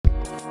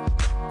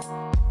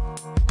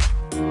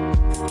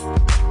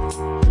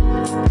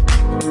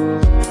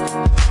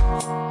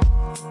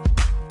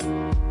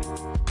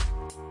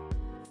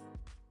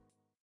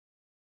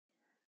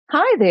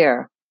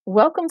there.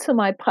 Welcome to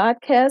my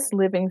podcast,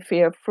 Living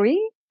Fear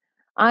Free.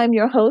 I'm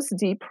your host,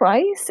 Dee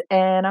Price,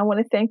 and I want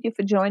to thank you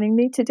for joining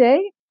me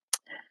today.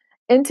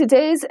 In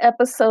today's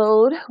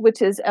episode,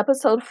 which is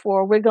episode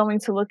 4, we're going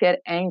to look at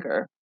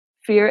anger,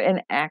 fear,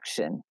 and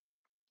action.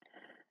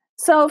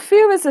 So,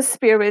 fear is a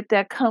spirit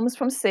that comes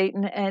from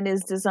Satan and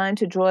is designed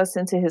to draw us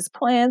into his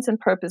plans and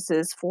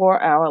purposes for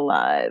our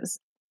lives.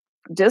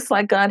 Just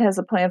like God has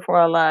a plan for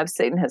our lives,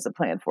 Satan has a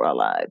plan for our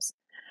lives.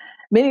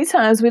 Many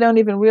times we don't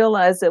even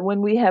realize that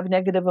when we have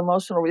negative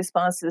emotional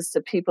responses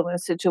to people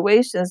and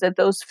situations, that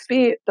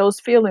those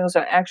feelings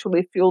are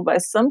actually fueled by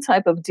some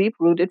type of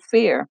deep-rooted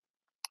fear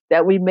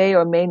that we may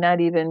or may not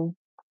even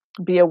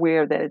be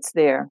aware that it's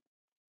there.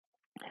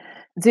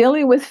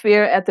 Dealing with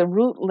fear at the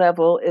root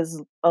level is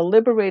a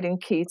liberating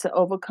key to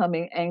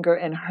overcoming anger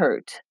and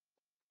hurt.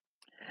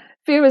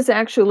 Fear is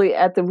actually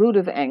at the root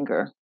of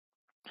anger.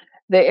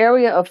 The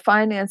area of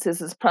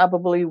finances is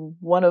probably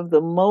one of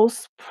the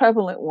most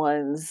prevalent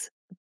ones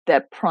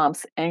that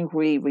prompts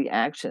angry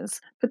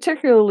reactions,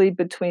 particularly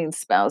between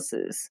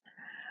spouses.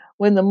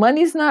 When the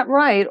money's not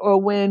right, or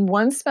when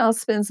one spouse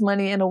spends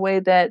money in a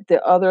way that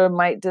the other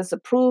might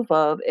disapprove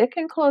of, it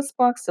can cause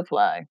sparks to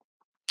fly.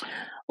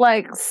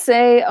 Like,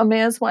 say, a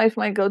man's wife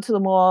might go to the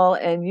mall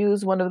and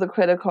use one of the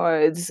credit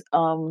cards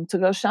to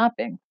go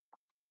shopping.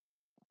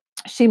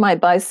 She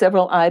might buy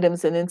several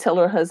items and then tell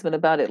her husband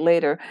about it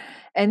later,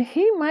 and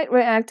he might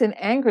react in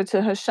anger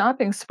to her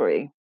shopping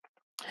spree.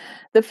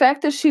 The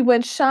fact that she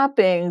went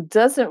shopping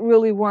doesn't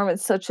really warrant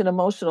such an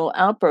emotional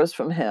outburst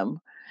from him.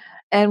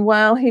 And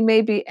while he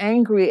may be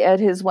angry at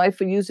his wife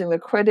for using the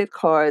credit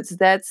cards,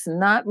 that's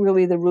not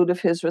really the root of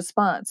his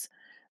response.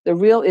 The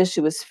real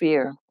issue is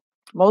fear.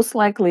 Most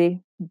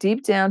likely,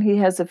 deep down, he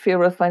has a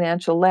fear of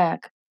financial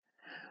lack.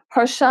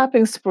 Her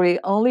shopping spree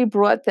only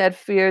brought that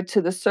fear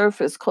to the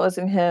surface,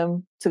 causing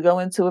him to go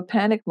into a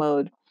panic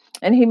mode.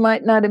 And he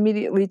might not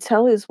immediately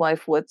tell his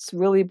wife what's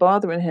really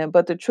bothering him,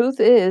 but the truth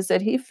is that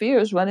he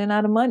fears running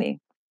out of money.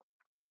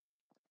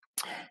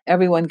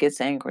 Everyone gets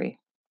angry,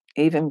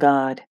 even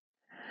God.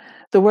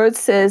 The word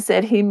says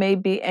that he may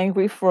be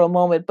angry for a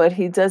moment, but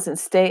he doesn't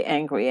stay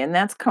angry, and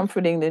that's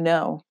comforting to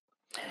know.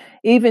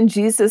 Even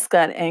Jesus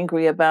got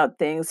angry about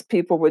things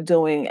people were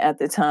doing at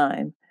the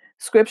time.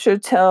 Scripture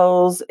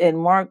tells in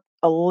Mark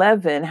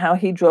 11 how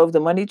he drove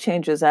the money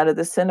changers out of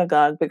the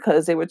synagogue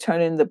because they were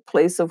turning the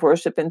place of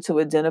worship into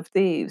a den of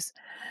thieves.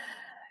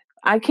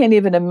 I can't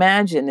even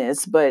imagine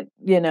this, but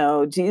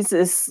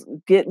Jesus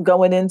get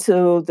going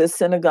into the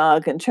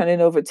synagogue and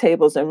turning over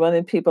tables and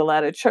running people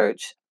out of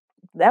church.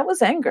 That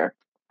was anger.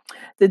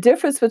 The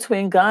difference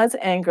between God's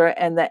anger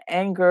and the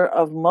anger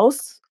of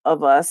most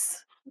of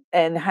us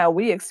and how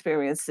we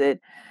experience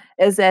it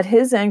is that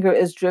his anger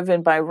is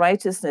driven by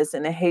righteousness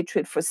and a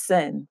hatred for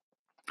sin.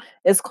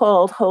 It's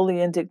called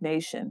holy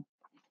indignation.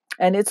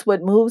 And it's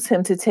what moves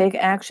him to take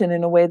action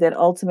in a way that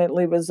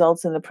ultimately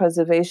results in the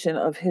preservation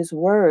of his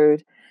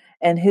word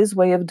and his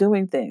way of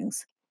doing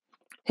things.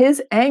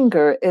 His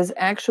anger is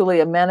actually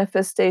a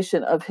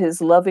manifestation of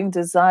his loving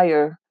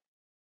desire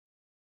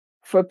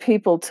for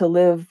people to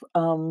live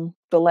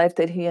the life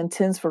that he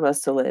intends for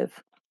us to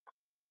live.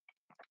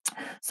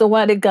 So,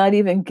 why did God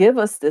even give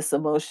us this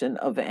emotion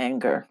of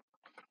anger?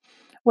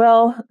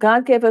 Well,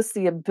 God gave us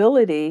the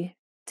ability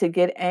to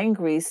get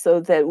angry so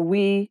that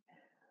we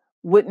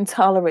wouldn't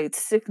tolerate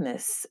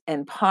sickness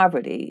and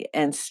poverty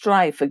and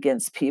strife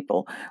against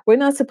people. We're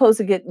not supposed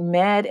to get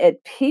mad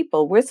at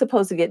people. We're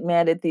supposed to get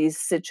mad at these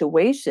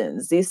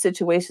situations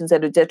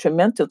that are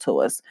detrimental to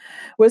us.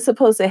 We're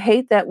supposed to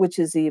hate that which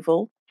is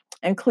evil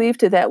and cleave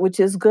to that which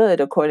is good,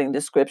 according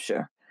to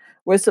scripture.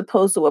 We're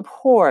supposed to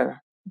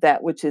abhor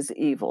that which is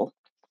evil.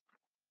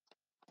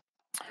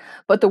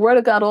 But the word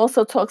of God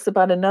also talks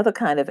about another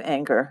kind of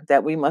anger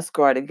that we must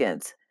guard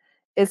against.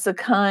 It's a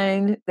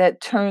kind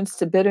that turns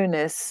to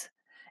bitterness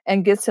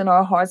and gets in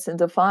our hearts and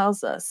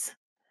defiles us.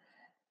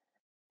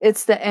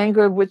 It's the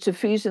anger which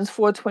Ephesians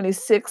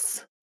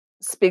 4:26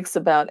 speaks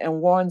about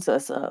and warns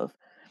us of.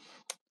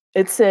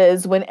 It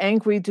says, when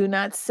angry, do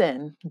not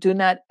sin. Do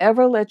not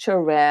ever let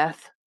your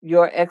wrath,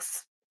 your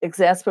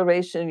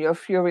exasperation, your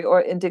fury,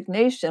 or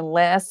indignation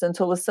last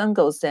until the sun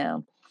goes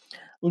down.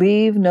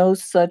 Leave no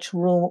such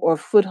room or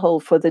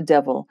foothold for the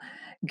devil.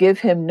 Give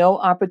him no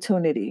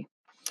opportunity.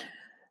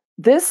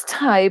 This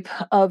type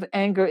of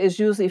anger is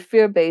usually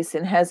fear based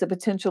and has the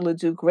potential to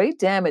do great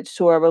damage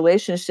to our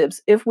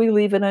relationships if we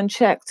leave it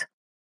unchecked.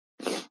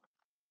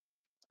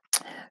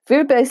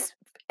 Fear based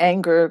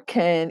anger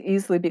can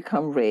easily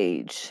become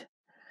rage.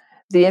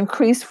 The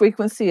increased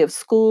frequency of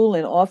school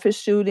and office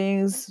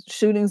shootings,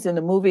 shootings in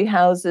the movie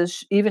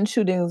houses, even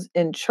shootings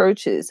in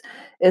churches,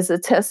 is a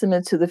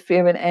testament to the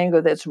fear and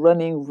anger that's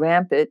running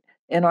rampant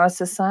in our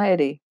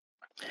society.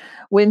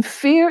 When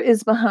fear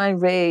is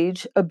behind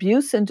rage,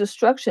 abuse and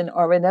destruction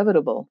are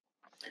inevitable.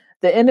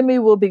 The enemy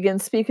will begin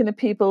speaking to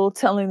people,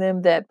 telling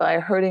them that by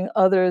hurting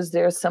others,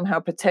 they're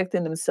somehow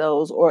protecting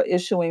themselves or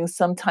issuing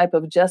some type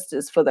of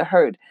justice for the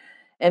hurt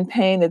and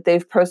pain that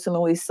they've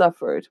personally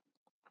suffered.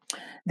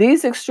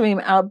 These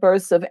extreme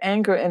outbursts of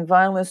anger and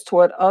violence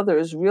toward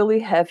others really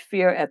have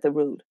fear at the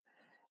root.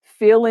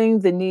 Feeling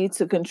the need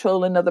to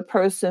control another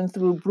person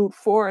through brute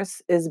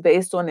force is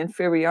based on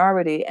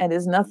inferiority and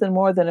is nothing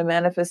more than a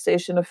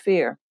manifestation of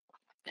fear.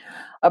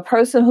 A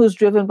person who's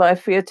driven by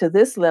fear to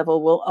this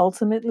level will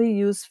ultimately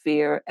use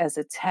fear as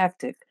a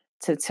tactic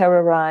to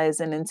terrorize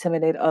and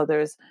intimidate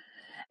others.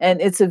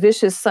 And it's a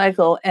vicious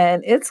cycle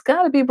and it's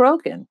got to be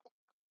broken.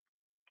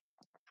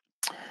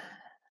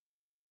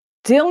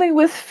 Dealing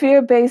with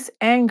fear based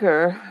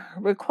anger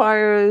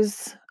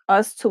requires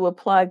us to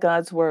apply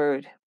God's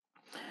word.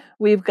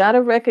 We've got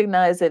to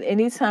recognize that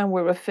anytime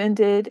we're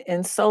offended,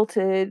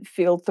 insulted,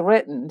 feel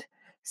threatened,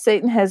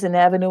 Satan has an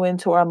avenue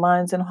into our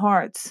minds and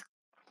hearts.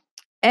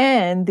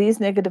 And these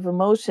negative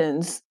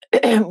emotions,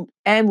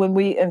 and when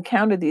we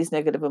encounter these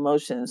negative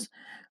emotions,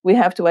 we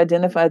have to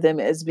identify them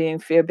as being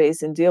fear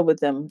based and deal with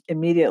them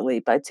immediately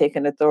by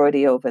taking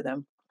authority over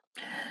them.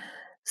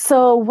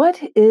 So,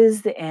 what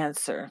is the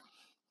answer?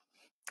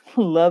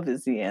 Love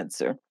is the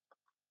answer.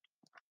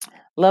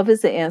 Love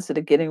is the answer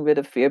to getting rid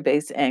of fear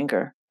based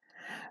anger.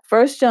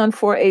 1 John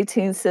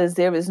 4:18 says,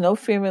 "There is no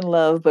fear in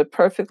love, but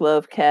perfect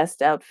love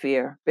casts out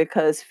fear,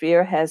 because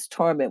fear has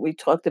torment." We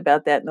talked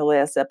about that in the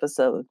last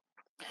episode.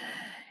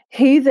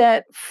 He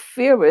that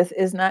feareth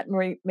is not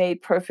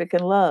made perfect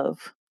in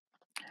love.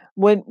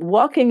 When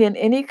walking in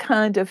any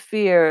kind of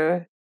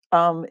fear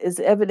is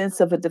evidence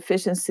of a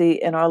deficiency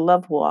in our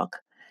love walk.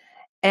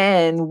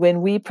 And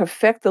when we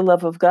perfect the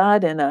love of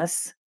God in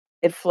us,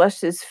 it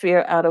flushes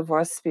fear out of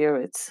our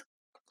spirits.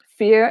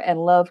 Fear and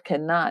love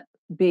cannot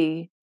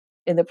be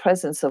in the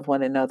presence of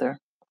one another.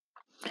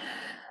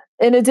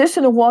 In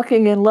addition to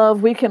walking in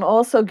love, we can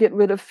also get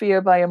rid of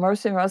fear by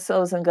immersing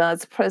ourselves in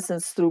God's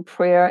presence through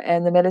prayer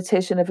and the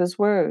meditation of His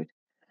Word.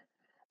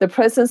 The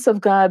presence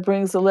of God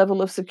brings a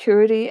level of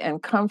security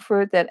and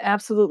comfort that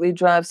absolutely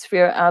drives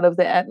fear out of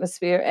the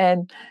atmosphere.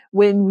 And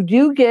when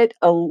you get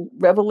a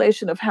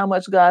revelation of how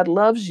much God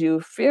loves you,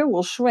 fear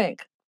will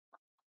shrink.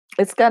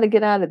 It's got to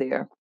get out of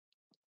there.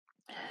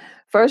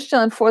 1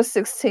 John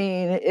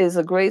 4:16 is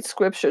a great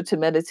scripture to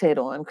meditate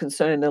on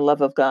concerning the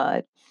love of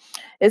God.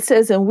 It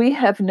says, "And we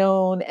have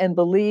known and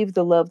believed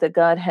the love that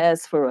God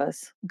has for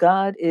us.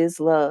 God is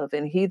love,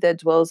 and he that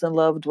dwells in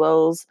love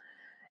dwells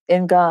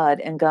in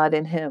God and God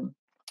in him."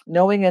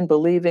 Knowing and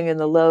believing in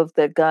the love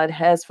that God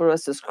has for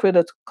us is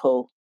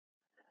critical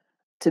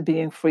to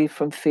being free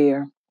from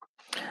fear.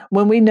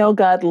 When we know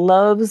God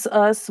loves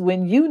us,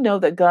 when you know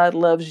that God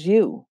loves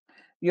you,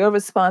 your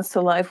response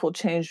to life will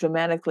change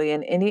dramatically,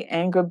 and any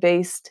anger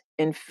based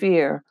in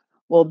fear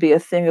will be a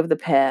thing of the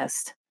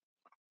past.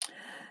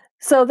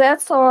 So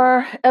that's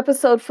our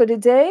episode for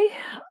today.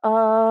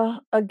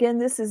 Again,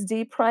 this is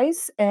Dee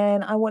Price,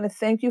 and I want to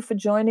thank you for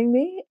joining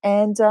me.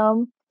 And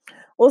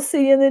we'll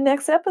see you in the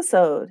next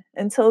episode.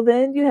 Until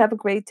then, you have a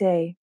great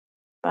day.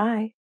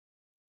 Bye.